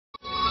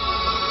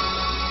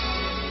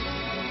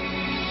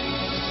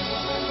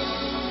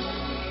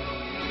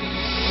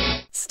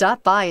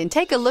Stop by and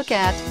take a look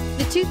at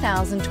the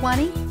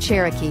 2020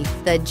 Cherokee.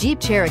 The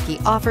Jeep Cherokee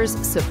offers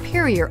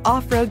superior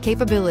off-road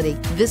capability.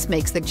 This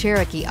makes the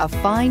Cherokee a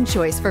fine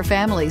choice for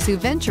families who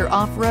venture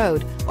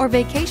off-road or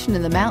vacation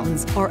in the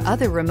mountains or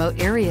other remote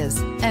areas,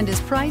 and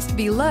is priced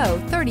below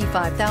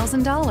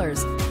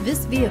 $35,000.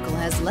 This vehicle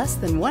has less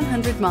than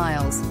 100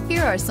 miles.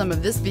 Here are some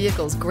of this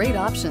vehicle's great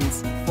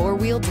options: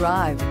 four-wheel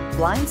drive,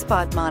 blind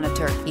spot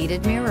monitor,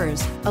 heated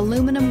mirrors,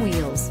 aluminum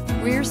wheels,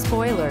 rear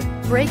spoiler,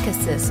 brake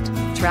assist,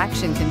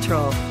 traction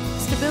control,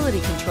 stability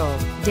control,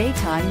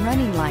 daytime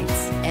running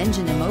lights,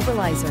 engine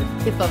immobilizer.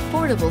 If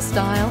affordable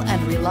style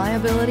and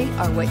reliability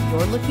are what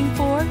you're looking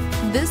for,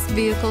 this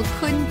vehicle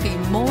couldn't be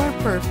more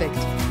perfect.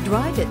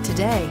 Drive it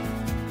today.